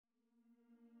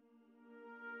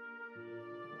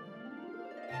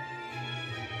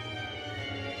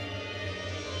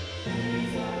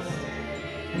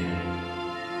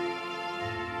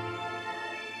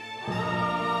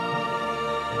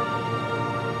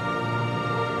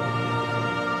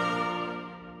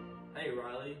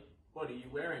What are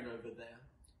you wearing over there?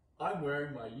 I'm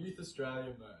wearing my Youth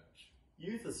Australia merch.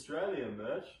 Youth Australia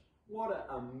merch? What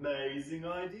an amazing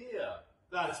idea!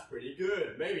 That's pretty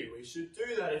good. Maybe we should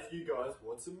do that if you guys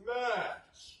want some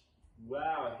merch.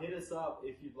 Wow, hit us up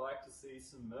if you'd like to see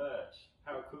some merch.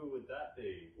 How cool would that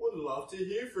be? Would love to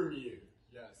hear from you.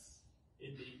 Yes.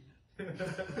 Indeed.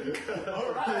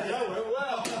 Alright, that went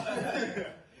well.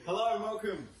 Hello and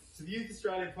welcome to the Youth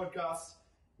Australia podcast.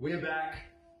 We're back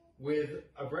with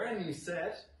a brand new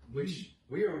set, which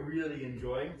we are really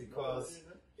enjoying because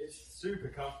it's super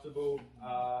comfortable.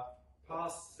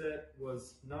 Past set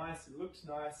was nice, it looked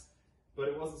nice, but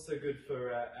it wasn't so good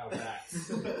for our backs.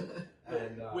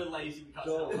 And, We're lazy, we can't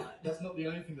Joel, sell that. that's not the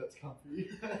only thing that's comfy.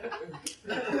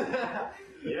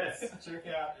 Yes, check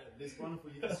out this wonderful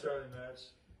Youth Australia merch.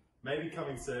 Maybe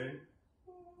coming soon.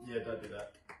 Yeah, don't do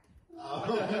that.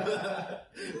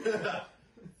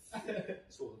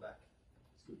 It's all the back.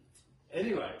 It's good.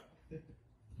 Anyway,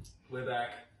 we're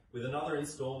back with another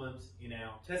installment in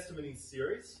our Testimonies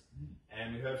series,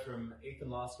 and we heard from Ethan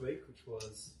last week, which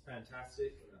was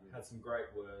fantastic. Had some great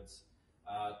words.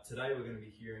 Today we're going to be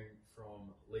hearing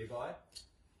from Levi.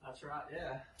 That's right,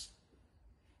 yeah.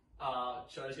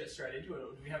 Shall I just get straight into it,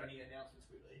 or do we have any announcements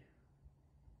quickly?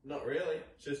 Not really.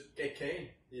 Just get keen.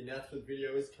 The announcement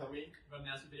video is coming. We've got an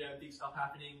announcement video, big stuff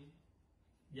happening.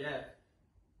 Yeah.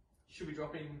 Should be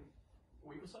dropping a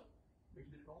week or so? We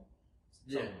can do it all.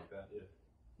 Something like that, yeah.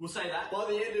 We'll say that. By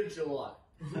the end of July.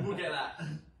 We'll get that.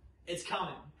 It's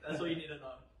coming. That's all you need to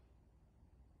know.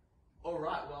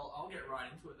 Alright, well, I'll get right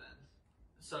into it then.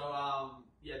 So,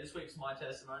 yeah, this week's my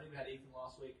testimony. We had Ethan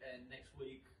last week, and next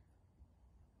week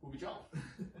will be John.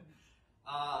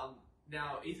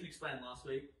 Now, Ethan explained last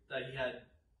week that he had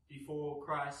before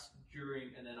Christ,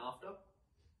 during, and then after.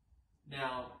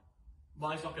 Now,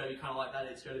 mine's not going to be kind of like that.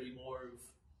 It's going to be more of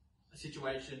a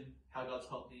situation, how God's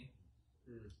helped me.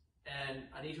 And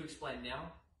I need to explain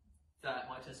now that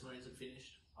my testimony isn't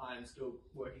finished. I'm still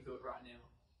working through it right now,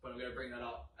 but I'm going to bring that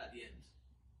up at the end.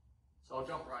 So I'll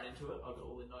jump right into it. I've got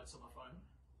all the notes on my phone.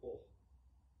 Oh.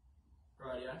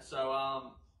 Right, yeah. So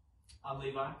I'm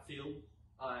Levi Field.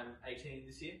 I'm 18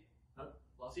 this year. No,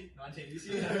 last year. 19 this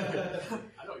year.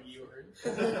 I know what year we're in.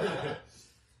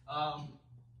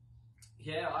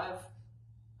 Yeah, I've,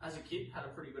 as a kid, had a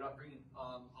pretty good upbringing.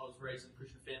 I was raised in a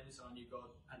Christian family, so I knew God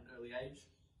at an early age.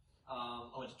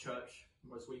 I went to church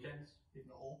most weekends, if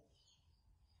not all.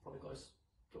 Probably close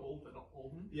to all, but not all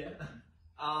of them. Yeah.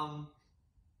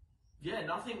 Yeah,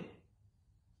 nothing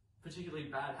particularly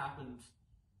bad happened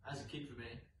as a kid for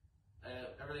me.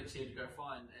 Everything seemed to go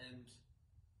fine, and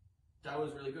Dad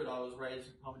was really good. I was raised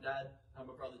with Mum and Dad and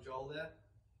my brother Joel there.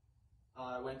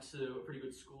 I went to a pretty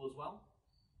good school as well.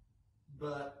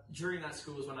 But during that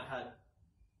school was when I had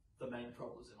the main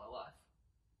problems in my life.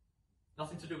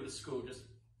 Nothing to do with the school, just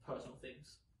personal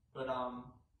things. But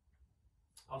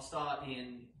I'll start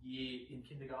in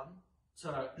kindergarten.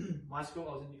 So my school,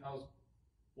 I was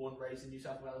born and raised in New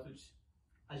South Wales, which,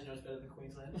 as you know, is better than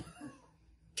Queensland.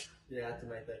 Yeah, I had to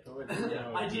make that comment.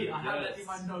 Yeah, I did. I have that in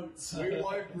my notes. We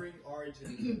won't bring origin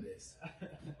into this.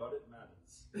 But it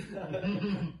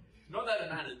matters. Not that it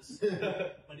matters,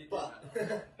 but it does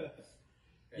matter.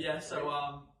 Yeah, so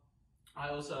I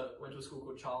also went to a school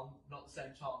called Charlton, not the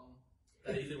same Charlton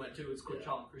that Ethan went to. It's called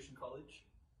Charlton Christian College.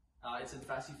 It's in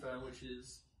Fassifern, which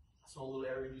is a small little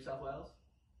area in New South Wales.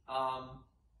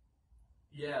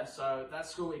 Yeah, so that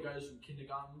school, it goes from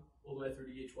kindergarten all the way through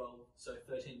to year 12, so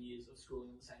 13 years of schooling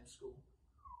in the same school.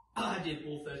 I did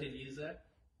all 13 years there,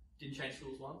 didn't change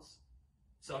schools once,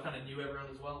 so I kind of knew everyone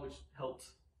as well, which helped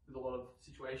with a lot of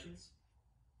situations.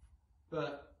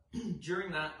 But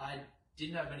during that, I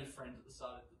didn't have many friends at the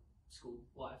start of the school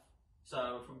life.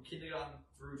 So from kindergarten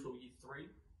through till year 3,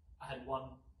 I had one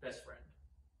best friend.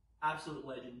 Absolute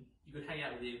legend. You could hang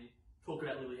out with him, talk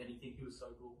about literally anything. He was so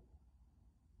cool.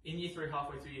 In year 3,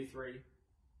 halfway through year 3,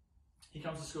 he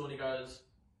comes to school and he goes,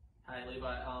 "Hey Levi,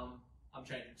 I'm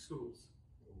changing schools."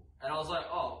 And I was like,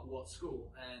 "Oh, what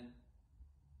school?" And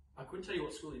I couldn't tell you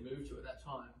what school he moved to at that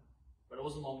time, but it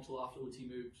wasn't long until afterwards he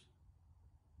moved,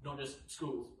 not just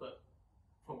schools, but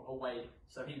from away.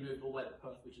 So he moved all the way to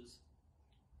Perth, which is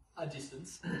a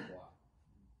distance. Wow.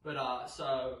 But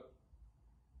so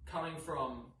coming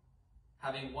from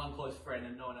having one close friend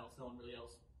and no one really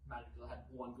else mattered, because I had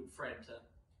one good friend, to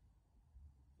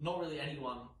not really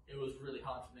anyone, it was really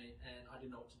hard for me and I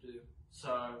didn't know what to do. So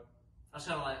I was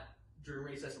kind of like, during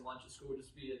recess and lunch at school,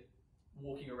 just be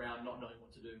walking around not knowing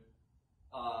what to do.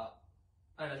 I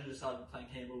eventually just started playing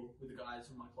handball with the guys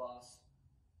in my class.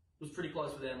 It was pretty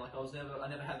close with them. Like I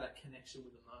never had that connection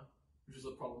with them though, which was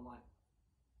a problem. Like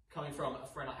coming from a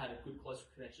friend I had a good close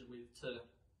connection with to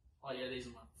oh yeah, these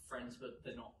are my friends, but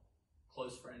they're not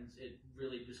close friends. It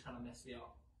really just kind of messed me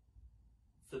up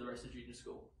for the rest of junior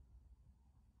school.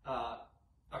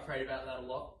 I prayed about that a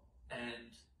lot,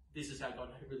 and this is how God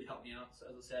really helped me out. So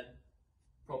as I said,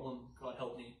 problem, God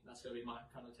helped me. That's going to be my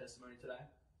kind of testimony today.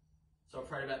 So I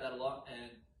prayed about that a lot,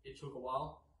 and it took a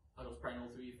while. I was praying all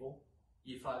through year 4.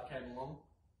 Year 5 came along,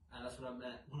 and that's when I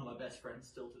met one of my best friends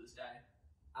still to this day.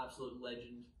 Absolute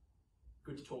legend,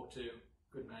 good to talk to,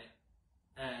 good mate.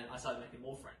 And I started making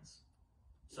more friends.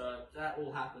 So that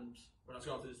all happened when I was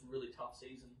going through this really tough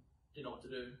season, didn't know what to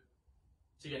do,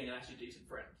 to getting an actually decent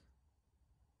friend.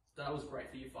 That was great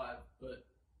for year 5, but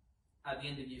at the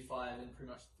end of year 5 and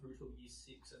pretty much through till year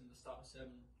 6 and the start of 7,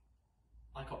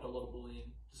 I copped a lot of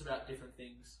bullying, just about different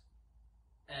things.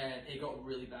 And it got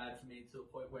really bad for me to the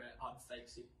point where I'd fake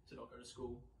sick to not go to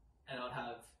school, and I'd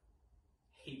have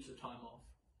heaps of time off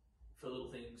for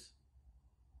little things.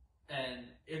 And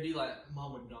it'd be like,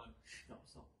 Mum would know, no,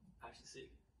 it's not actually sick.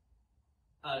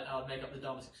 I'd make up the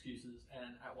dumbest excuses,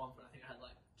 and at one point I think I had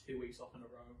like 2 weeks off in a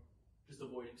row, just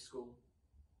avoiding school.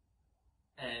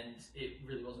 And it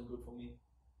really wasn't good for me.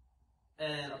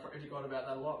 And I prayed to God about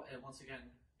that a lot, and once again,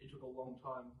 it took a long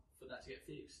time for that to get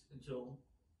fixed until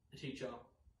the teacher,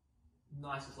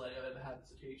 nicest lady I've ever had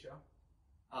as a teacher,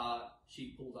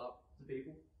 she pulled up the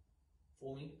people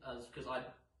for me, because I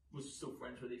was still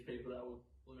friends with these people that were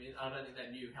with me. I don't think they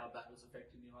knew how that was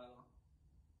affecting me either.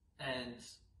 And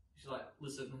she's like,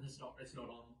 listen, it's not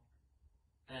on.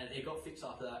 And it got fixed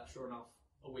after that, sure enough.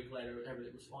 A week later,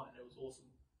 everything was fine. It was awesome.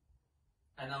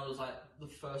 And that was like the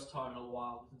first time in a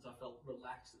while since I felt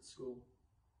relaxed at school.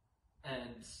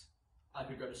 And I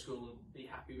could go to school and be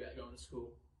happy about going to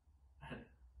school. And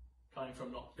coming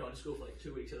from not going to school for like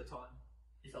 2 weeks at a time,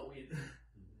 it felt weird.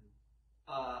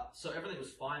 So everything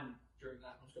was fine during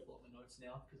that. I'm just going to pull up my notes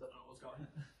now because I don't know what's going on.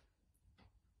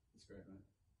 That's great, mate.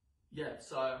 Yeah,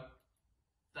 so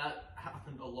that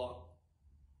happened a lot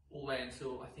all the way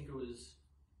until I think it was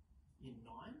year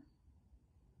 9?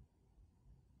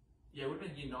 Yeah, it would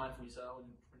have been year 9 for me, so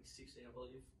in 2016, I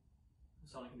believe.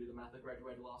 Someone can do the math. I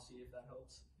graduated last year, if that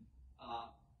helps.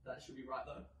 That should be right,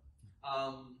 though.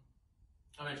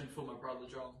 I mentioned before my brother,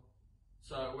 John.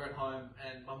 So we're at home,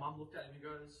 and my mum looked at him and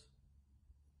goes,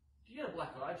 do you get a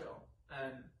black eye, Joel?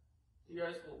 And he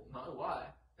goes, well, no, why?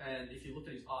 And if you looked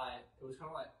at his eye, it was kind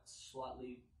of like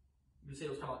slightly, you can see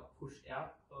it was kind of like pushed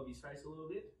out of his face a little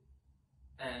bit.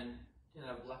 And he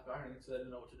didn't have a black eye, so they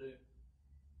didn't know what to do.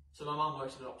 So my mum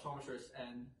works at an optometrist,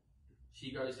 and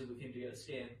she goes in with him to get a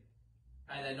scan.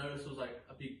 And they noticed there was like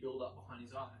a big build-up behind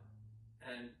his eye.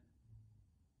 And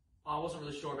I wasn't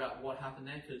really sure about what happened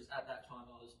there, because at that time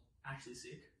I was actually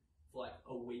sick for like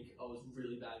a week. I was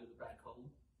really bad with a bad cold.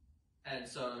 And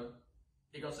so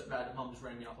it got so bad that Mum just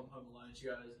rang me up. I'm home alone. She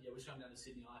goes, yeah, we're just going down to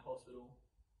Sydney Eye Hospital.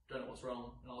 Don't know what's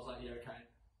wrong. And I was like, yeah, okay.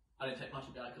 I didn't take much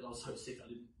about it because I was so sick I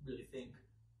didn't really think.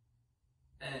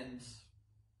 And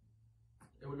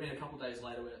it would have been a couple of days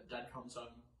later where Dad comes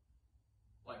home.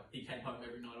 Like, he came home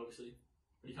every night, obviously.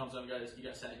 But he comes home and goes, you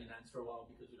go stay at your nan's for a while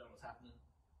because we don't know what's happening.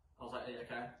 I was like, yeah,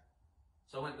 okay.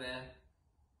 So I went there.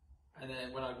 And then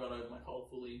when I got over my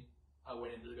cold fully, I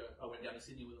went down to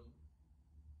Sydney with him.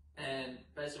 And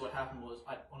basically what happened was,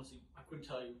 I couldn't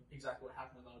tell you exactly what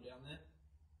happened when I was down there.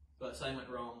 But something went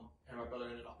wrong, and my brother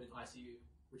ended up in ICU,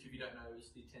 which if you don't know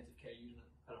is the intensive care unit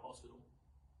at a hospital.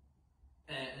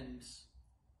 And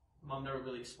Mum never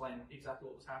really explained exactly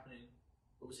what was happening.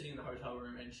 But we're sitting in the hotel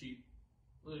room, and she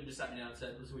literally just sat me down and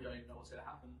said, listen, we don't even know what's going to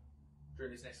happen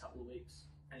during these next couple of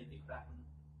weeks. Anything could happen.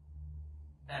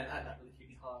 And that really hit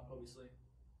me hard, obviously.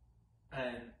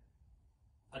 And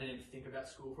I didn't even think about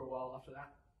school for a while after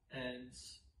that. And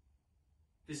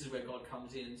this is where God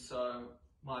comes in. So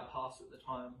my pastor at the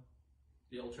time,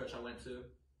 the old church I went to,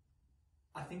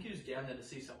 I think he was down there to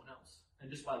see someone else.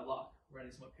 And just by luck, ran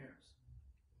into my parents.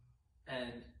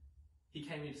 And he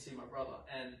came in to see my brother,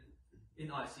 and in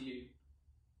ICU.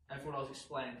 And from what I was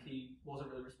explained, he wasn't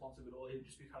really responsive at all. He would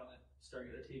just be kind of like staring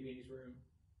at the TV in his room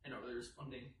and not really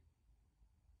responding.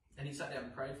 And he sat down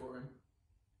and prayed for him.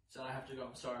 Said, I have to go,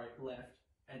 I'm sorry, left.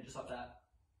 And just like that,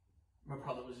 my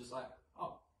brother was just like,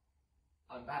 oh,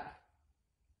 I'm back.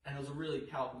 And it was a really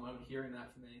powerful moment hearing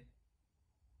that for me.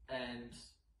 And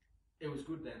it was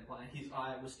good then. Like, his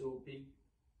eye was still big.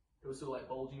 It was still like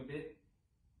bulging a bit.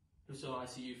 He was still in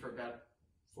ICU for about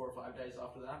 4 or 5 days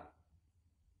after that.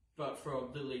 But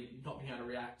from literally not being able to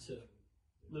react to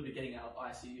literally getting out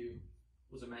of ICU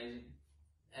was amazing.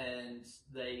 And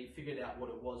they figured out what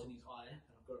it was in his eye. And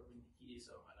I've got it written here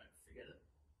so I don't forget it.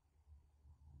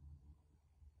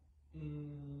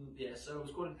 Yeah, so it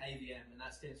was called an AVM, and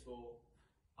that stands for,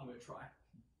 I'm going to try,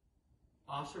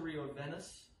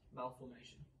 arteriovenous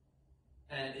malformation.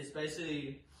 And it's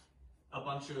basically a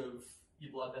bunch of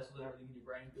your blood vessels and everything in your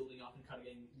brain building up and kind of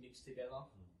getting mixed together.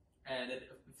 And it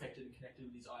affected and connected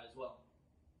with his eye as well.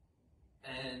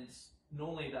 And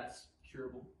normally that's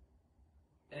curable.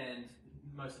 And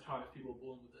most of the time people are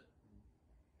born with it.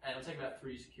 And it'll take about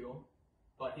 3 years to cure.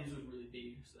 But his was really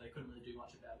big, so they couldn't really do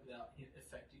much about it without it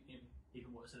affecting him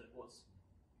even worse than it was.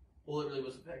 All it really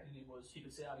was affecting him was he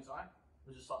could see out his eye, it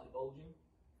was just slightly bulging,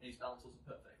 and his balance wasn't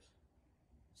perfect.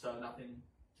 So nothing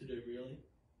to do really.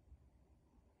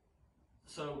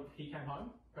 So he came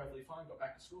home, perfectly fine, got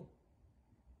back to school.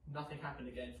 Nothing happened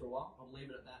again for a while. I'll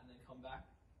leave it at that and then come back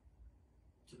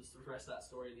to the rest of that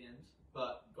story at the end.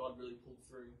 But God really pulled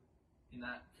through in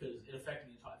that because it affected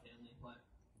the entire family. Like,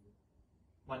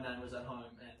 my nan was at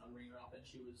home and I'd ring her up and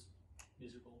she was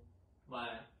miserable.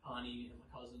 My auntie and my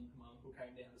cousin and my uncle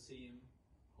came down to see him.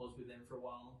 I was with them for a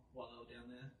while they were down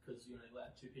there because you only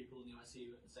allowed 2 people in the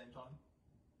ICU at the same time.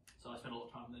 So I spent a lot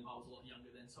of time with them. I was a lot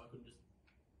younger then, so I couldn't just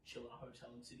chill in a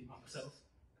hotel in Sydney by myself.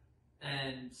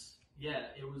 And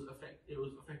yeah, it was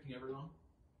affecting everyone,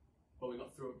 but we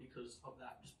got through it because of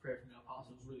that. Just prayer from our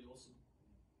past. It was really awesome.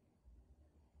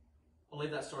 I'll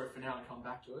leave that story for now and come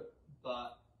back to it.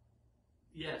 But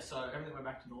yeah, so everything went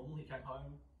back to normal. He came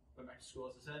home, went back to school,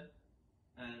 as I said,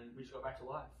 and we just got back to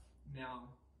life.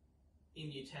 Now, in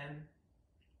year 10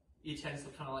 is kind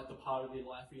of like the part of your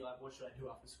life where you're like, what should I do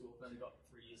after school? I've only got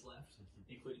 3 years left,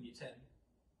 including year 10.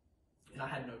 And I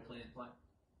had no plan. Like,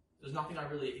 there's nothing I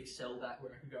really excelled at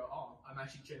where I could go, oh, I'm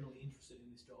actually genuinely interested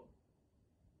in this job.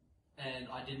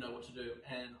 And I didn't know what to do,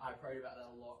 and I prayed about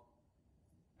that a lot,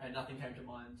 and nothing came to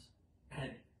mind.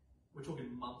 And we're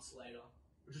talking months later.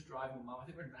 We're just driving with Mum. I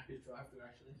think we're in Macca's drive-through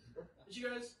actually. And she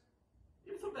goes,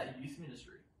 you ever thought about youth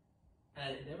ministry?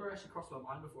 And it never actually crossed my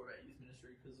mind before about youth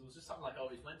ministry because it was just something like I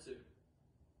always went to.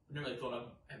 I never really thought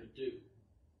I'd ever do.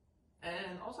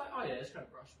 And I was like, oh yeah, just kind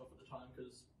of brushed off at the time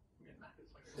because we're in Macca's.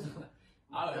 Like,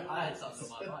 I had something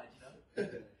on my mind, you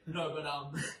know? No, but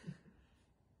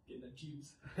getting them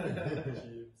tubes.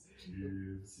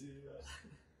 Tubes.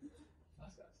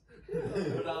 Nice guys.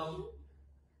 But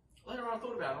later on I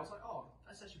thought about it, I was like, oh,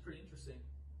 that's actually pretty interesting.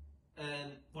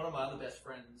 And one of my other best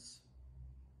friends,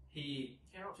 he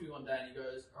came up to me one day and he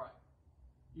goes, alright,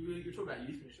 you're talking about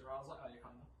youth ministry, right? I was like, oh yeah,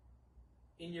 kind of.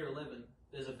 In year 11,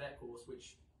 there's a VET course,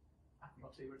 which I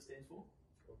cannot tell you what it stands for.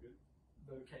 All good.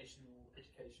 Vocational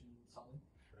education something.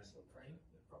 Training,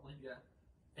 probably, yeah.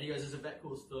 And he goes, there's a VET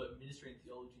course for Ministry and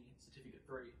Theology, Certificate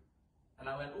 3. And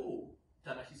I went, oh,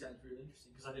 that actually sounds really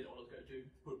interesting because I didn't know what I was going to do,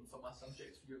 put in some of my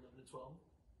subjects for year 11 and 12.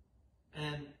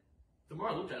 And the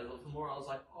more I looked at it, the more I was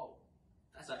like, oh,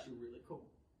 that's actually really cool.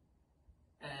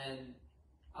 And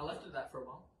I left it at that for a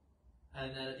while.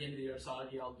 And then at the end of the year, I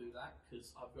decided, yeah, I'll do that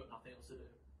because I've got nothing else to do.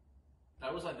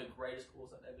 That was like the greatest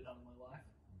course I've ever done in my life.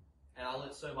 And I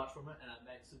learned so much from it, and I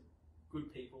met some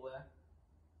good people there,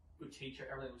 good teacher,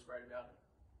 everything was great about it.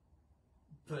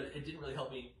 But it didn't really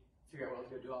help me figure out what I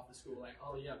was going to do after school. Like,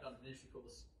 oh yeah, I've done a ministry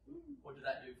course. What did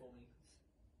that do for me?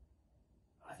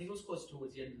 I think it was close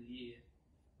towards the end of the year.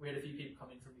 We had a few people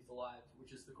come in from Youth Alive,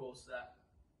 which is the course that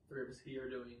 3 of us here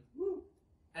are doing.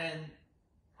 And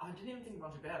I didn't even think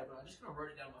much about it, but I just kind of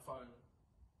wrote it down on my phone.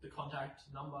 The contact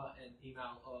number and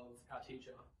email of our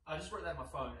teacher. I just wrote that on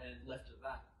my phone and left it at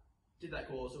that. Did that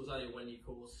course, it was only a 1-year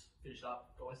course, finished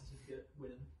up, got my certificate,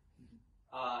 winning.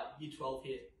 Year 12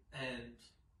 hit, and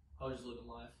I was just living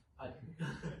life.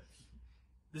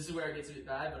 This is where it gets a bit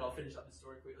bad, but I'll finish up this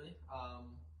story quickly.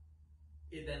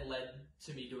 It then led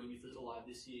to me doing Youth Alive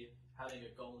this year, having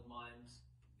a goal in mind,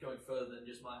 going further than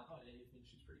just my, oh yeah, youth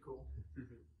ministry is pretty cool.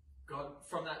 God,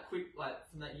 from that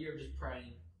year of just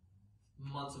praying,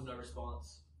 months of no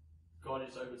response, God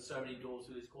has opened so many doors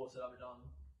through this course that I've done,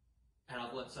 and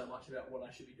I've learned so much about what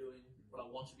I should be doing, what I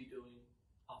want to be doing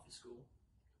after school.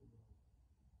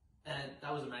 And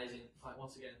that was amazing. Like,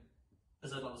 once again,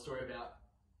 there's another story about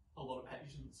a lot of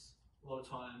patience, a lot of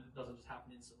time. It doesn't just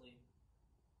happen instantly.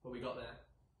 But we got there.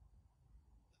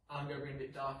 I'm going to bring a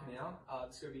bit darker now.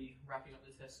 This is going to be wrapping up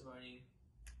the testimony.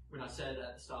 When I said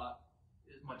at the start,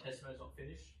 my testimony's not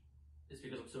finished, it's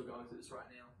because I'm still going through this right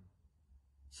now.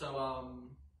 So,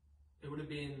 it would have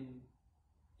been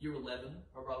year 11.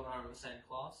 My brother and I were in the same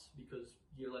class because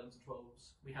year 11s and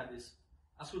 12s, we had this,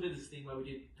 our school did this thing where we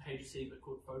did HSC but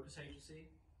called Focus HSC.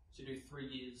 So you do 3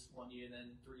 years 1 year,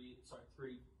 then 3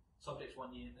 subjects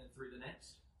 1 year, and then 3 the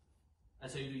next. And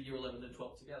so you do year 11 and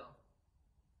 12 together.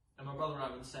 And my brother and I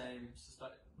were in the same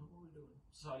society. What were we doing?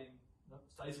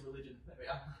 Studies of religion. There we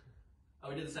are.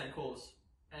 We did the same course.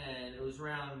 And it was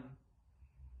around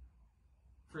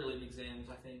prelim exams,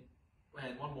 I think.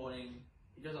 And one morning,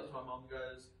 he goes up to my mum and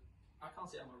goes, I can't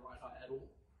see out my right eye at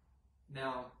all.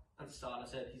 Now, at the start, I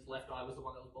said his left eye was the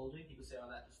one that was bulging. He could see out of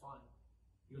that just fine.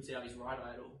 He couldn't see out of his right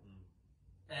eye at all.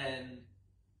 And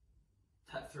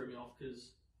that threw me off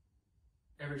because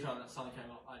every time that sun came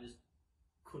up, I just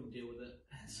couldn't deal with it.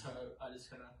 And so I just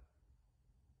kind of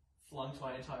flunked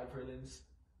my entire prelims.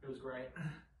 It was great.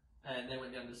 And they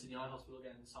went down to Sydney Eye Hospital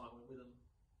again, and Summer went with him.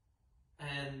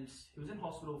 And he was in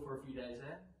hospital for a few days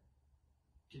there.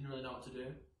 Didn't really know what to do.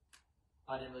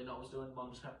 I didn't really know what I was doing.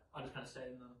 I just kind of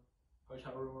stayed in the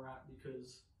hotel room we're at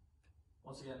because,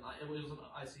 once again, it was an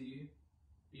ICU.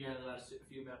 You're only allowed to sit a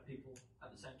few amount of people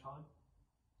at the same time.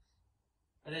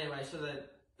 And anyway, so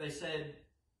they said,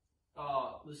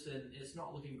 oh, listen, it's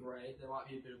not looking great. There might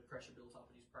be a bit of pressure built up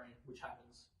in his brain, which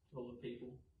happens to a lot of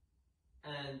people.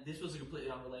 And this was a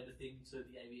completely unrelated thing to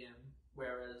the AVM,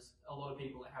 whereas a lot of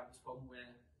people have this problem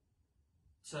where,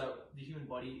 so the human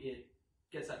body, it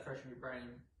gets that pressure in your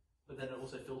brain, but then it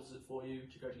also filters it for you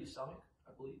to go to your stomach,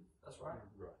 I believe. That's right.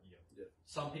 Right, yeah.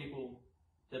 Some people,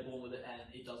 they're born with it and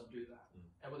it doesn't do that.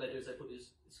 And what they do is they put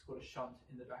this, it's called a shunt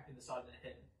in the side of their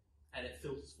head, and it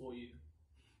filters for you.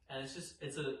 And it's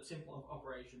a simple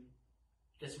operation,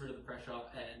 gets rid of the pressure,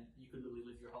 and you could literally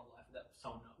live your whole life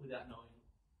without knowing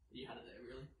that you had it there,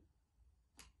 really.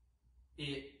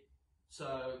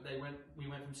 So we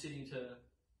went from Sydney to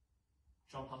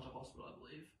John Hunter Hospital, I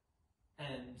believe,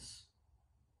 and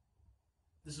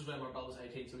this was when my brother was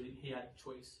 18, so he had the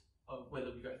choice of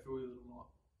whether we go through with it or not.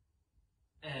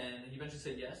 And he eventually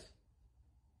said yes.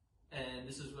 And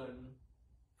this is when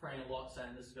praying a lot,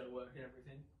 saying this is going to work and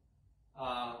everything.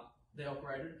 They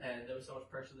operated, and there was so much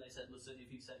pressure. They said, "Listen,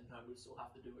 if you said no, we'd still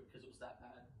have to do it because it was that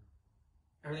bad."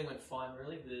 Everything went fine,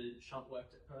 really. The shunt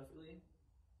worked perfectly.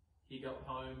 He got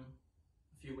home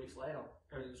a few weeks later.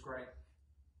 Everything was great.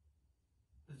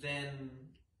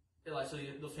 Then, so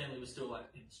the family was still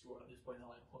in distraught at this point. They're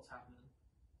like, "What's happening?"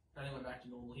 Everything went back to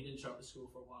normal. He didn't show up to school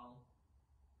for a while.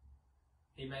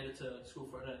 He made it to school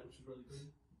for a day, which was really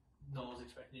good. No one was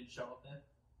expecting him to show up there.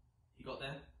 He got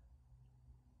there.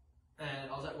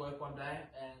 And I was at work one day,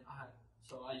 and I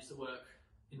used to work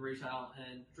in retail,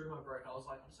 and during my break, I was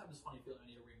like, I just have this funny feeling I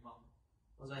need to ring Mum.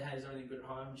 I was like, hey, is everything good at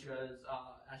home? And she goes,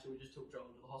 actually, we just took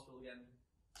Joel to the hospital again.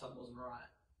 Something wasn't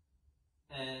right.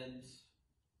 And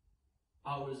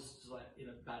I was just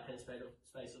in a bad headspace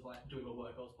of doing my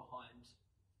work. I was behind.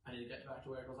 I need to get back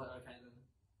to work. I was like, okay, then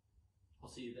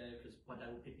I'll see you there because my dad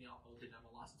will pick me up. I didn't have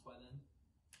my license by then.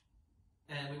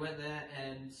 And we went there,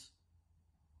 and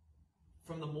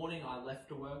from the morning I left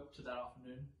to work to that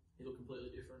afternoon, he looked completely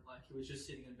different. He was just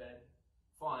sitting in bed,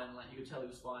 fine. You could tell he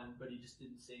was fine, but he just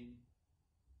didn't seem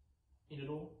in it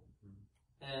all.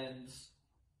 And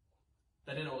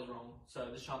they didn't know what was wrong.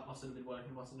 So the shunt mustn't have been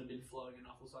working, mustn't have been flowing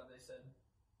enough or something, they said.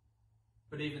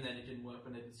 But even then, it didn't work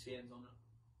when they did scans on it.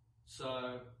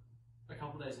 So a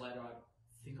couple of days later, I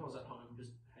think I was at home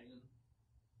just hanging.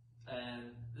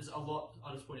 And there's a lot,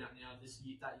 I'll just point out now,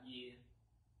 that year,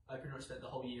 I pretty much spent the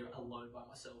whole year alone by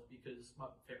myself because my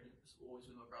family was always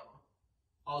with my brother.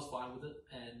 I was fine with it,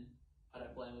 and I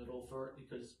don't blame him at all for it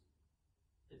because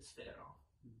it's fair enough.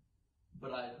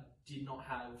 But I did not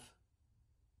have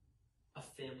a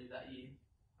family that year,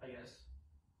 I guess.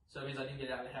 So it means I didn't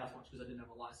get out of the house much because I didn't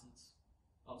have a license.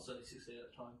 I was only 16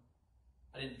 at the time.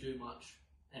 I didn't do much,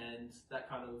 and that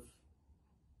kind of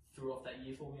threw off that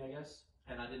year for me, I guess.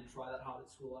 And I didn't try that hard at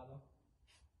school either.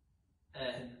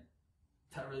 And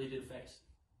that really did affect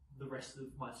the rest of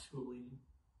my schooling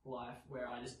life, where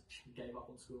I just gave up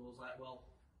on school. I was like, well,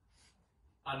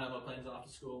 I know my plans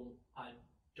after school. I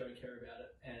don't care about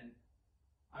it. And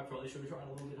I probably should have tried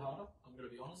a little bit harder. I'm going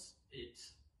to be honest. It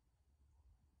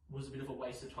was a bit of a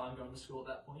waste of time going to school at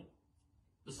that point,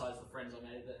 besides the friends I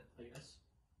made there, I guess.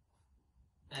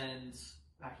 And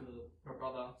back to my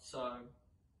brother. So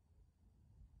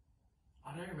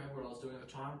I don't remember what I was doing at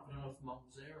the time. I don't know if Mum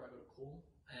was there or I got a call.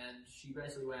 And she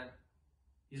basically went,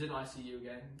 he's in ICU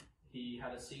again. He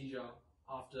had a seizure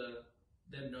after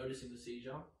them noticing the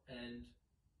seizure, and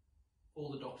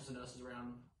all the doctors and nurses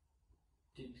around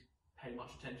didn't pay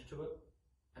much attention to it.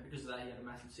 And because of that, he had a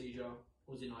massive seizure,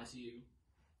 was in ICU.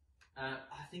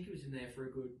 I think he was in there for a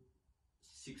good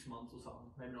 6 months or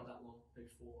something. Maybe not that long, maybe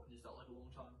 4. It just felt like a long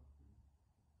time.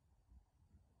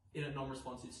 In a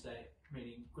non-responsive state,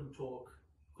 meaning couldn't talk,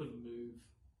 couldn't move.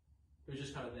 It was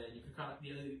just kind of there. You could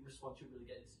the only response you really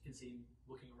get is you can see him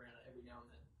looking around it every now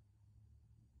and then.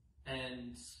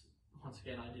 And once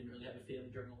again, I didn't really have a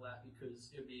feeling during all that because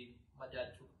it would be my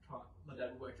dad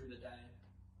would work during the day.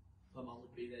 My mum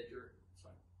would be there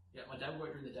my dad would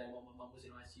work during the day while my mum was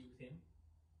in ICU with him.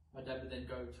 My dad would then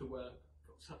go to work,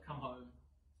 come home,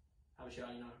 have a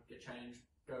shower, get changed,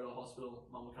 go to the hospital,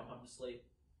 mum would come home to sleep,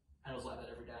 and it was like that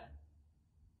every day.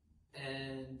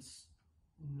 And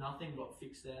nothing got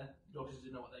fixed there. Doctors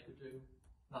didn't know what they could do.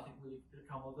 Nothing really could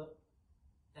come of it.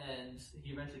 And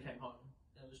he eventually came home.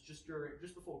 And it was just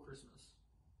before Christmas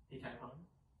he came home.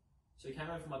 So he came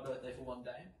home for my birthday for one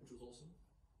day, which was awesome.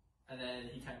 And then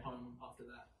he came home after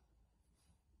that.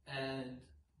 And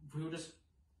we were just,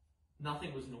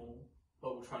 nothing was normal,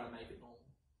 but we're trying to make it normal.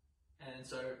 And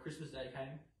so Christmas Day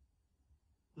came.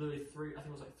 Literally I think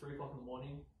it was like 3 o'clock in the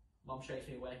morning. Mum shakes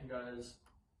me awake and goes,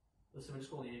 listen, we're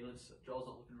just calling the ambulance. Joel's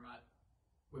not looking right.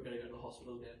 We're going to go to the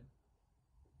hospital again.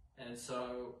 And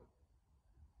so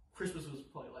Christmas was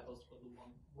probably like, was the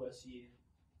one worst year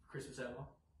Christmas ever.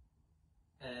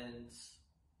 And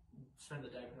spent the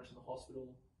day pretty much in the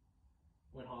hospital.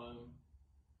 Went home.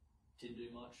 Didn't do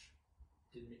much.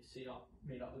 Didn't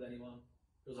meet up with anyone.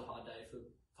 It was a hard day for the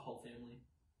whole family.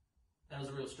 And it was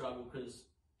a real struggle because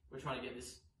we're trying to get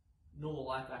this normal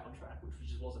life back on track, which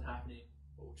just wasn't happening,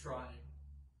 but we're trying.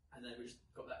 And then we just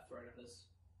got that thrown at us.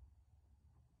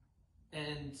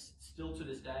 And still to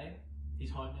this day,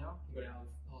 he's home now. He got out of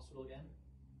the hospital again.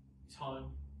 He's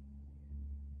home.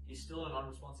 He's still in an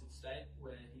unresponsive state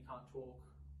where he can't talk,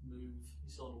 move.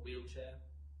 He's still in a wheelchair.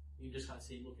 You can just kind of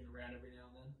see him looking around every now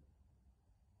and then.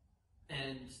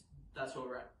 And that's where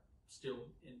we're at still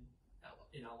in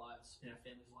our lives, in our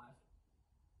family's life.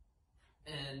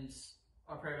 And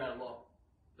I pray about it a lot,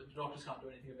 but the doctors can't do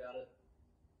anything about it.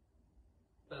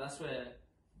 But that's where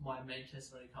my main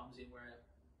testimony comes in, where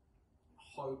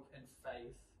hope and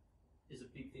faith is a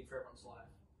big thing for everyone's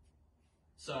life.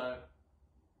 So,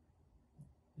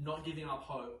 not giving up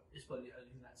hope is probably the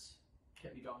only thing that's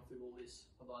kept me going through all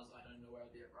this. Otherwise, I don't know where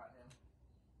I'd be at right now.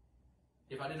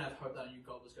 If I didn't have hope that I knew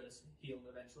God was going to heal him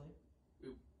eventually,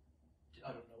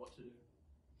 I don't know what to do.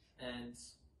 And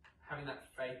having that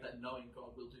faith, that knowing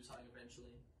God will do something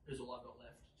eventually, is all I've got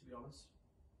left, to be honest.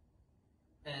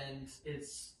 And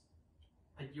it's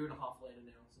a year and a half later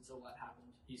now since all that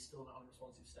happened. He's still in an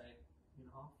unresponsive state, a year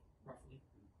and a half, roughly.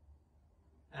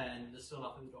 And there's still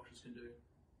nothing the doctors can do.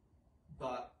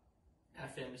 But our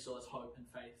family still has hope and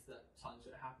faith that something's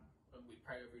going to happen. And we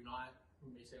pray every night. We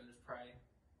meet together and just pray.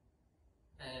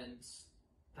 And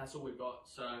that's all we've got.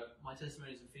 So my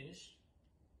testimony isn't finished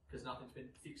because nothing's been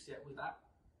fixed yet with that.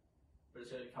 But it's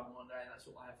going to come one day, and that's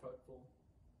all I have hope for.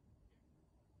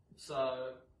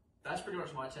 So that's pretty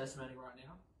much my testimony right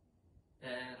now.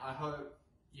 And I hope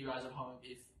you guys at home,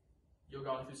 if you're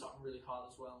going through something really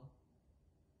hard as well,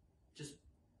 just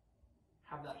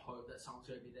have that hope that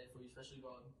someone's going to be there for you, especially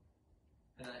God,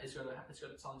 and that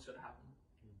something's going to happen.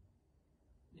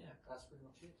 Yeah, that's pretty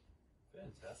much it.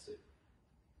 Fantastic.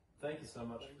 Thank you so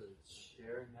much for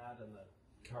sharing that and the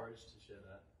courage to share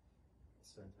that.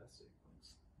 It's fantastic.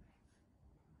 Thanks.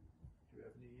 Do you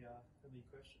have any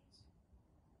questions?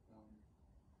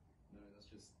 No,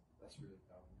 that's really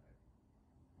powerful, mate.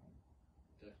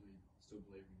 Definitely still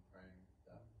believing and praying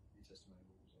that your testimony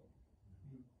will resolve.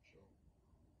 Sure.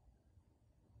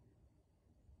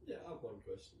 Yeah, I have one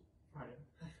question. Right.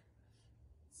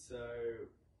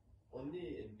 So, on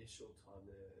the initial time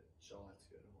that Joel had to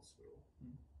go to hospital,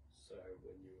 so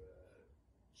when you were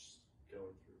just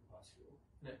going through high school,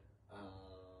 Yeah.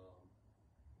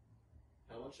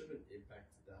 How much of an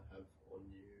impact did that have on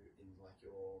you in like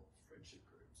your friendship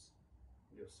groups,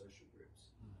 your social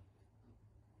groups?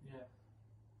 Yeah.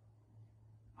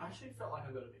 I actually felt like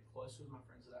I got a bit closer with my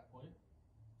friends at that point.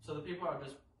 So the people I would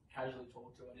just casually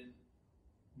talk to, I didn't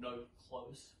know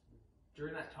close.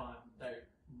 During that time, they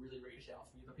really reached out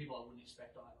for me, the people I wouldn't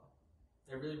expect either.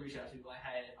 They really reached out to me like,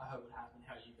 hey, I heard what happened,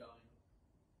 how are you going?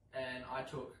 And I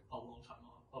took a long time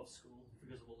off of school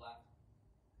because of all that.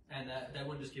 And they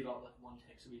wouldn't just give up like one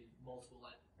text, it would be multiple,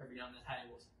 like every now and then, hey,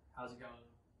 how's it going?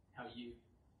 How are you?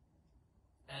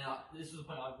 And this was a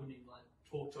point I wouldn't even like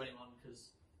talk to anyone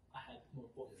because I had more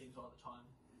important things on at the time.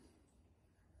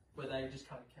 But they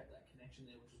just kind of kept that connection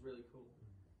there, which was really cool.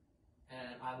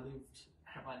 And I lived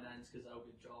at my nan's because I was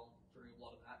with Joel during a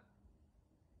lot of that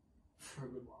for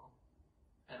a good while.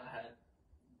 And I had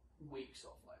weeks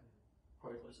off, like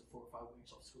probably close to 4 or 5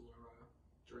 weeks off school in a row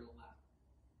during all that.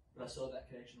 But I still had that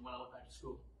connection. When I went back to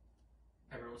school,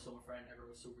 everyone was still my friend,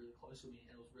 everyone was still really close with me,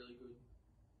 and it was really good.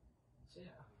 So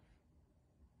yeah.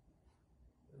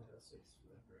 Fantastic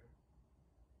for that, bro.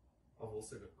 I've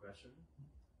also got a question.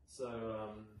 So,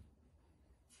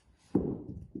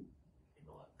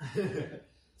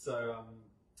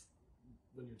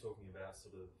 when you were talking about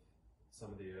sort of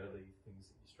some of the early things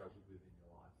that you struggled with in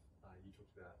your life, you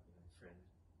talked about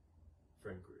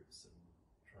friend groups and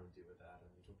trying to deal with that, and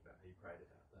you talked about how you prayed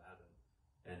about that,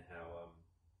 and how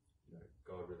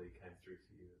God really came through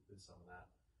for you at the some of that.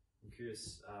 I'm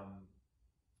curious,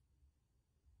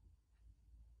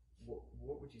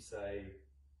 what would you say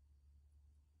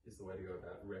is the way to go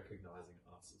about recognizing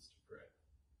answers to prayer?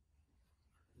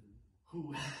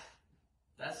 Ooh,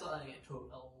 that's something it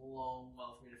took a long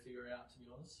while for me to figure out, to be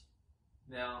honest.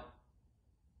 Now,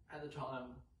 at the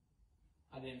time,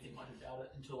 I didn't think much about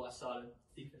it until I started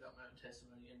thinking about my own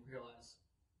testimony and realised,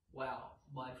 wow,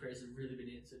 my prayers have really been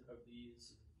answered over the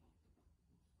years.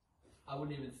 I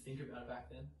wouldn't even think about it back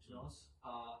then, to be honest.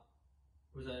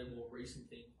 It was a more recent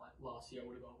thing, like last year I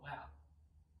would have gone, wow,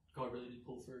 God really did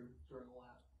pull through during all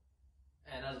that.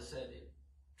 And as I said, it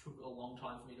took a long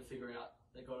time for me to figure out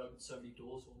that God opened so many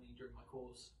doors for me during my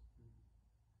course.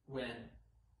 When,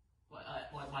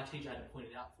 my teacher had to point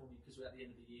it out for me, because at the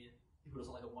end of the year, he put us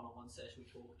on like a one-on-one session, we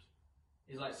talked.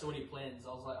 He's like, so what are your plans?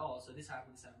 I was like, oh, so this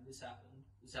happened, this happened, this happened.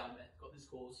 This is how I met, got this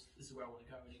course, this is where I want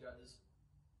to go. And he goes,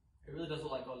 it really does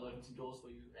look like God opened some doors for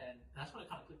you. And that's when it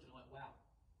kind of clicked, and I'm like, wow,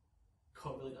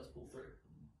 God really does pull through.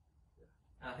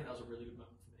 And I think that was a really good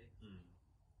moment for me.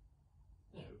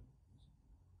 Yeah.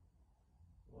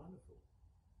 Wonderful.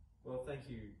 Well, thank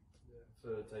you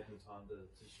for taking the time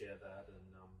to share that, and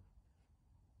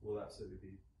we'll absolutely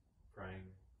be praying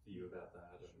for you about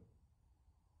that. And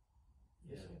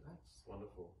it's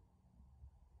wonderful.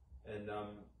 And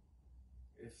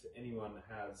if anyone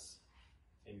has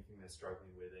anything they're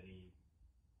struggling with, any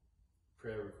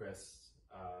prayer requests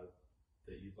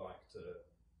that you'd like to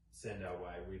send our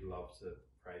way, we'd love to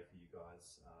pray for you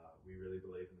guys. We really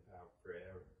believe in the power of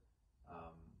prayer.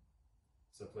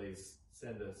 So please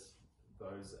send us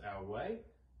those our way.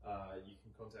 You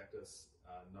can contact us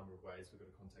a number of ways. We've got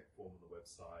a contact form on the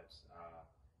website.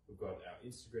 We've got our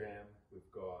Instagram.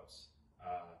 We've got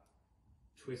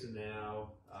Twitter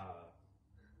now.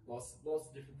 Lots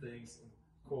of different things.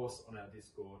 Of course, on our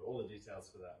Discord. All the details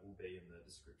for that will be in the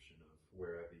description of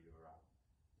wherever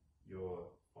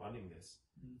you're finding this.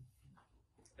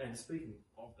 And speaking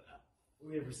of that,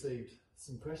 we have received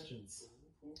some questions.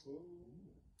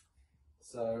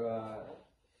 So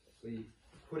we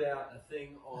put out a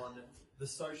thing on the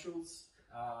socials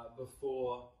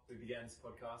before we began this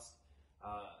podcast.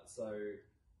 So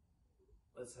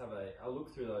let's have a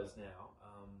look through those now.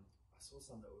 I saw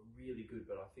some that were really good,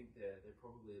 but I think they're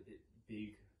probably a bit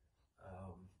big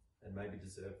and maybe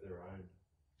deserve their own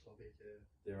topic,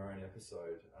 their own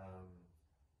episode.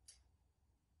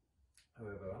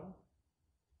 However,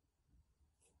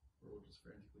 we're all just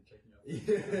frantically checking out.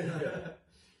 yeah.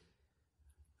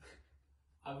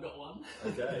 I've got one.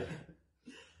 Okay.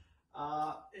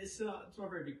 It's not a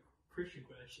very big Christian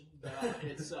question, but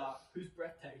it's who's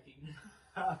breathtaking?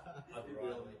 I think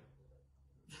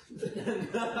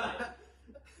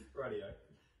Radio.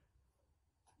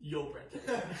 You're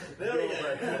breathtaking. There we go.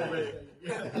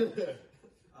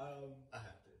 I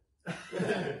have to.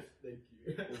 Thank you.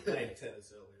 We were playing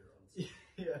tennis earlier on. So.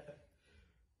 Yeah.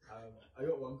 I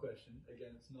got one question.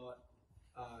 Again, it's not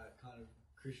kind of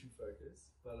Christian focused,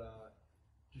 but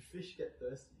do fish get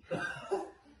thirsty?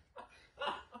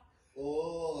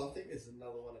 Oh, I think there's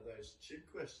another one of those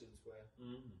chip questions where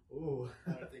Oh.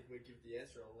 I don't think we give the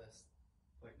answer unless,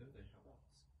 like, no, they have us.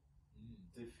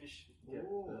 Do fish get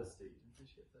Oh. thirsty? Do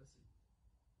fish get thirsty?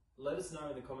 Let us know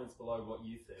in the comments below what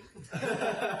you think.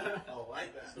 I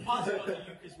like that. The part's got you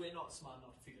because we're not smart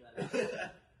enough to figure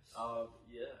that out.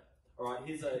 Yeah. All right.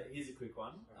 Here's a quick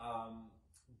one.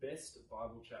 Best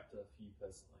Bible chapter for you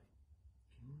personally.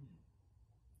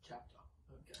 Chapter.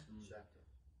 Okay. Chapter.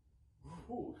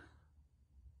 Ooh.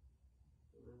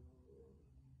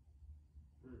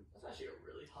 That's actually a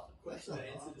really hard question to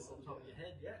answer this off the top of your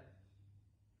head. Yeah.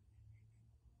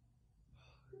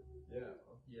 Yeah.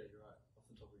 Yeah, you're right. Off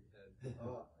the top of your head. I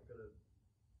gotta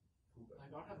pull back.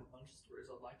 Like, I'd have a bunch of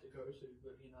stories I'd like to go to,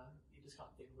 but you just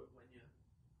can't think of it when you're.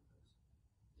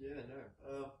 Yeah,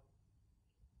 no.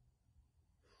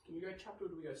 Do we go chapter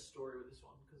or do we go story with this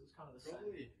one? Because it's kind of the same.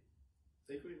 Probably. I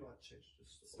think we might change the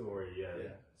Story,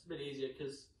 yeah. It's a bit easier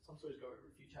because some stories go over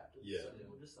a few chapters. Yeah. So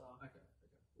we'll just Okay.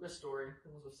 we're story.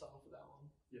 Then we'll just start off with that one.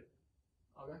 Yep.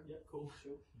 Okay. Yeah. Cool.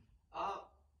 Sure. I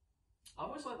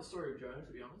always like the story of Jonah,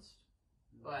 to be honest.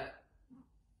 Like,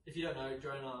 if you don't know,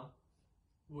 Jonah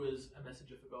was a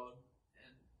messenger for God,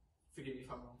 and forgive me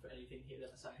if I'm wrong for anything here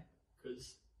that I say,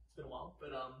 because it's been a while.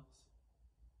 But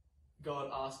God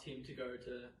asked him to go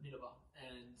to Nineveh,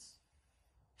 and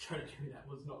Jonah knew that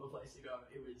was not the place to go.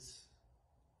 It was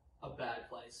a bad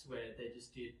place where they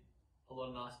just did a lot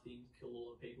of nice things, killed a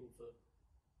lot of people for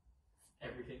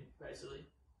everything, basically.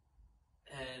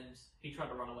 And he tried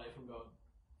to run away from God.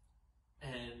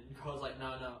 And God was like,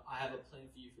 no, I have a plan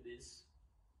for you for this.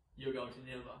 You're going to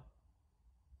Nineveh.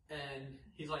 And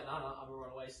he's like, no, I'm gonna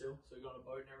run away still. So he got on a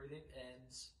boat and everything,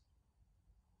 and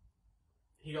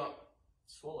he got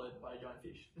swallowed by a giant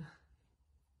fish.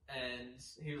 And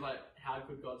he was like, how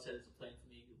could God say there's a plan for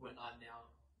me when I'm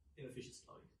now in a fish's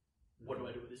stomach? What do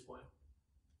I do at this point?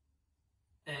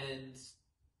 And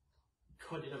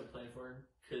God did have a plan for him,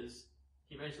 because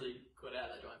he eventually got out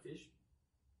of that giant fish,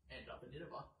 ended up in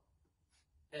Nineveh.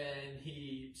 And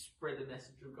he spread the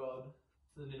message of God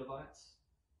to the Ninevites.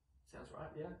 Sounds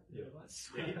right, yeah? Ninevites,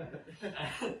 sweet.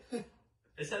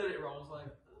 It sounded a bit wrong, I was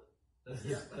like...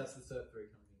 That's the Cert 3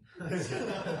 company.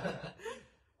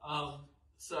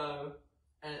 So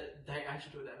they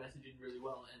actually took that message in really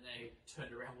well, and they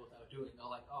turned around what they were doing. They're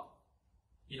like, oh,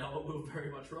 you know what, we were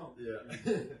very much wrong. Yeah.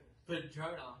 But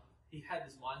Jonah, he had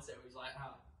this mindset where he's like,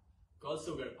 God's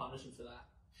still going to punish him for that.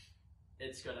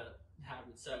 It's going to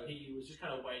happen. So he was just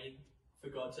kind of waiting for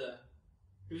God to...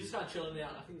 He was just kind of chilling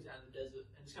out, I think he was out in the desert,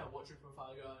 and just kind of watching from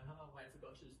afar going, I'm waiting for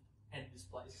God to just end this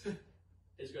place.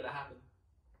 It's going to happen.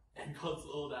 And God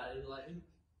saw that, and he's like,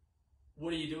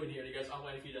 what are you doing here? And he goes, I'm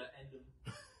waiting for you to end them.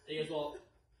 He goes, well,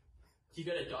 you're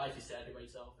going to die if you stay out here by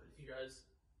yourself. And he goes,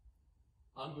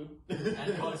 I'm good.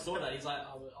 And God saw that. He's like,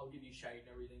 I'll give you shade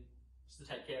and everything just to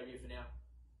take care of you for now.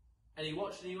 And he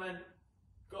watched and he went,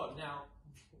 God, now,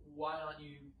 why aren't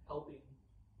you helping?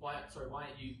 Why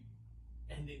aren't you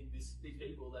ending these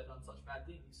people that have done such bad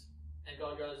things? And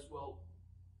God goes, well,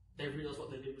 they realised what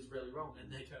they did was really wrong,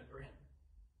 and they turned around.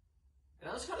 And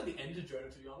that was kind of the end of Jonah,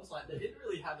 to be honest. Like, they didn't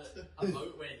really have a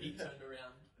moment where he turned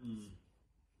around.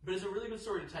 But it's a really good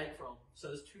story to take from. So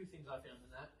there's two things I found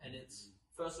in that. And it's,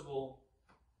 first of all,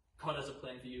 God has a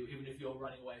plan for you. Even if you're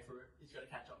running away from it, He's going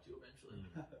to catch up to you eventually.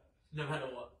 No matter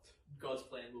what, God's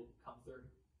plan will come through.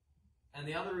 And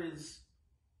the other is,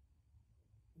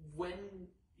 when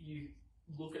you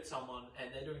look at someone and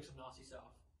they're doing some nasty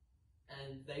stuff,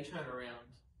 and they turn around,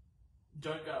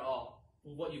 don't go, oh,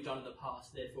 well, what you've done in the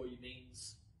past, therefore, you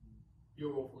means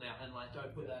you're awful now. And, like,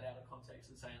 don't put that out of context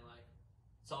and saying, like,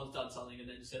 someone's done something and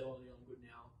then just said, oh, yeah, I'm good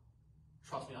now.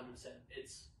 Trust me 100%.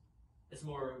 It's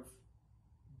more of,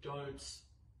 don't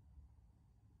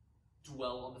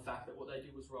dwell on the fact that what they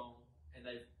did was wrong, and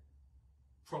they've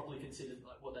properly considered,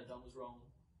 like, what they've done was wrong,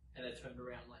 and they've turned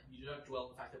around. Like, you don't dwell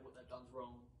on the fact that what they've done is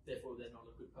wrong, therefore, they're not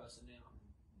a good person now.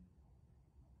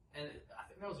 And I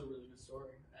think that was a really good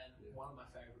story, and one of my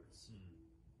favourites.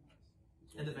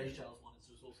 And the VeggieTales one is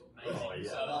just also amazing. Oh,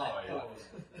 yeah. So,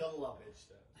 Gotta love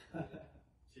VeggieTales.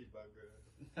 Cheeseburger.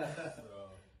 So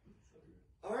good.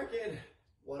 I reckon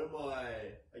one of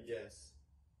my, I guess,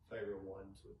 favourite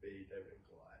ones would be David and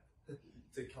Goliath.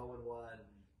 It's a common one.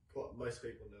 Most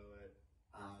people know it.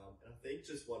 And I think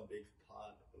just one big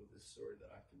part of the story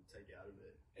that I can take out of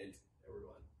it, and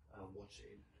everyone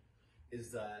watching,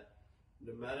 is that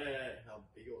no matter how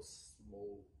big or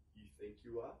small you think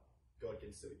you are, God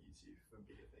can still use you for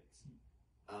bigger things.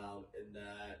 And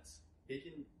that He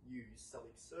can use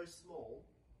something so small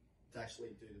to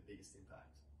actually do the biggest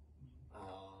impact.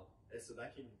 And so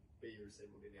that can be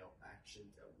resembled in our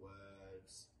actions, our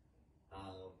words,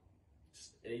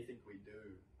 just anything we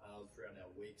do throughout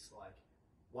our weeks. Like,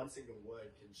 one single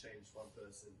word can change one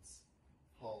person's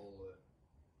whole,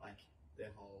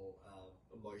 their whole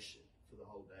emotion for the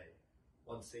whole day.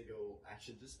 One single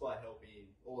action, just by helping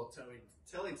or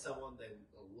telling someone they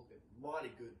are looking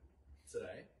mighty good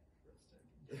today.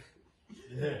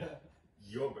 Yeah.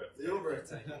 Your birthday. Your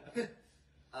birthday.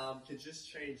 Can just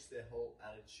change their whole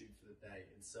attitude for the day.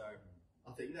 And so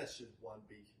I think that's just one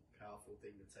big powerful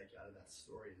thing to take out of that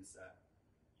story, is that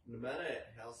no matter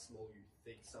how small you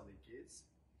think something is,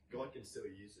 God can still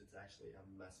use it to actually have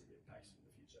massive impacts in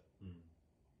the future.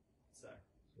 So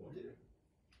What do you?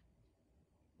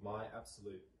 My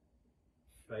absolute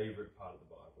favourite part of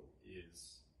the Bible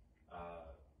is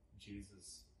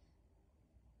Jesus'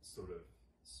 sort of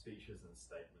speeches and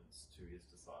statements to his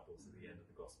disciples at the end of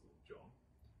the Gospel of John.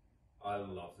 I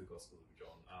love the Gospel of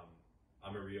John.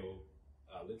 I'm a real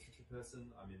literature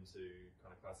person. I'm into kind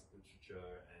of classic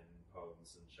literature and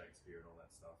poems and Shakespeare and all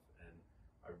that stuff. And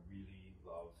I really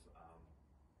love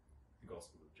the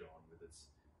Gospel of John with it's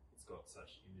got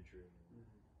such imagery and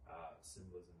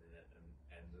symbolism in it, and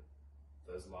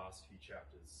those last few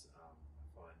chapters I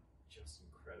find just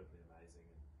incredibly amazing.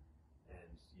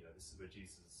 And you know, this is where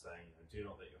Jesus is saying, you know, do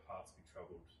not let your hearts be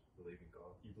troubled. Believe in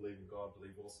God. You believe in God,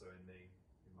 believe also in me.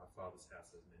 In my Father's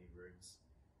house there's many rooms.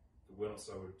 If it were not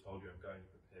so, I would have told you I'm going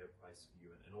to prepare a place for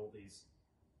you. And all these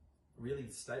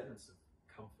really statements of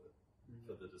comfort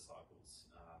for the disciples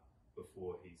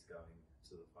before he's going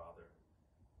to the Father.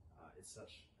 It's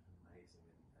such an amazing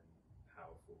and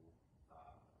powerful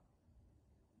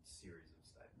series of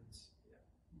statements. Yeah.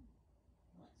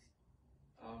 Nice.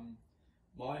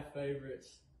 My favourite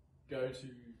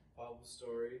go-to Bible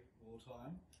story of all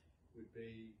time would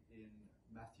be in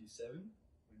Matthew 7,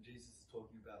 when Jesus is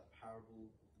talking about the parable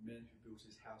of the man who built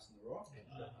his house on the rock and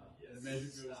the man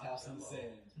who built his house on the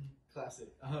sand.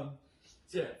 Classic.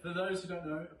 So yeah, for those who don't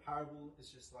know, a parable is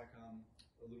just like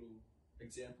a little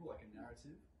example, like a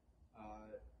narrative,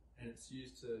 and it's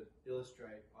used to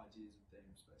illustrate ideas and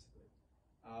themes, basically.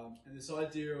 And this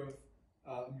idea of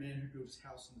a man who built his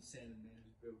house on the sand and a man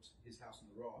who built his house on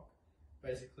the rock,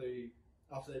 basically,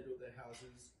 after they built their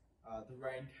houses, the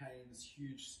rain came, this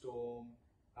huge storm,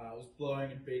 it was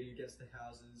blowing and beating against the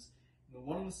houses, and the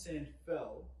one on the sand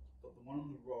fell, but the one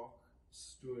on the rock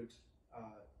stood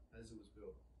as it was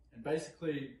built. And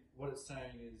basically, what it's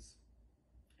saying is,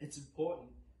 it's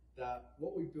important that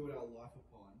what we build our life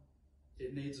upon,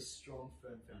 it needs a strong,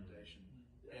 firm foundation.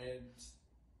 And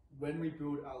when we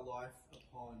build our life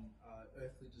upon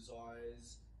earthly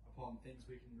desires, upon things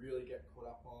we can really get caught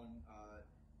up on,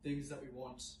 things that we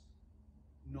want,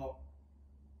 not,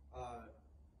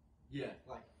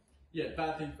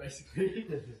 bad things basically,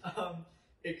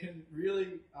 it can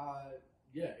really,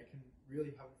 it can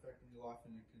really have an effect on your life,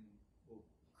 and it can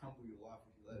crumble your life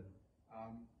if you let it.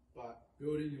 But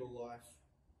building your life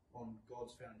on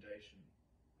God's foundation,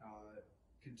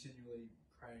 continually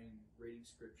praying, reading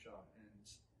scripture,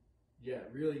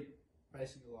 and really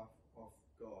basing your life off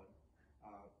God,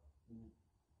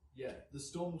 the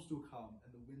storm will still come,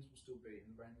 and the winds will still beat,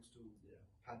 and the rain will still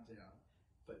pad down,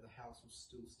 but the house will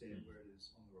still stand where it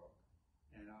is on the rock.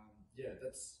 And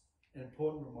that's an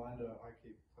important reminder I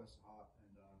keep close to heart,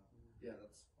 and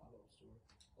that's my little story.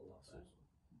 I love that.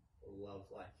 I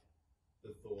love like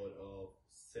the thought of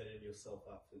setting yourself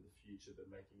up for the future,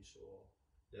 but making sure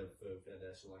you have a firm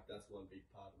foundation. Like that's one big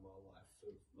part of my life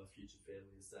of my future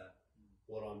family is that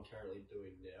what I'm currently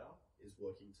doing now is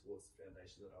working towards the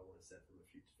foundation that I want to set for my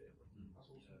future family. That's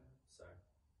awesome. So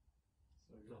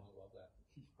good. I love that.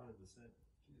 100%.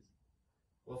 Cheers.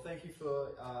 Well, thank you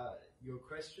for your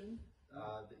question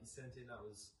that you sent in. That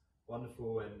was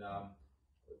wonderful, and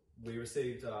we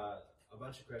received a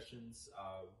bunch of questions.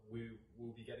 We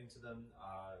will be getting to them.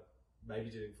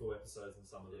 Maybe doing full episodes on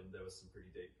some of them. There was some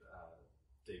pretty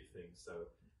deep things. So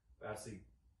we're actually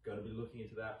going to be looking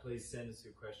into that. Please send us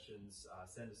your questions,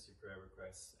 send us your prayer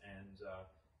requests, and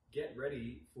get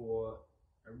ready for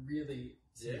a really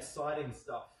some exciting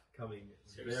stuff coming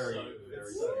very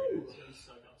soon.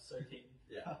 I'm so keen.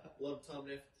 Yeah, a lot of time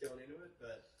and effort going into it,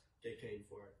 but get keen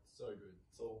for it. So good.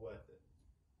 It's all worth it.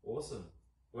 Awesome.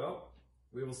 Well,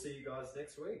 we will see you guys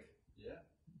next week. Yeah.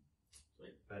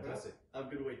 Sweet. Fantastic. Have a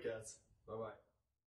good week, guys. Bye bye.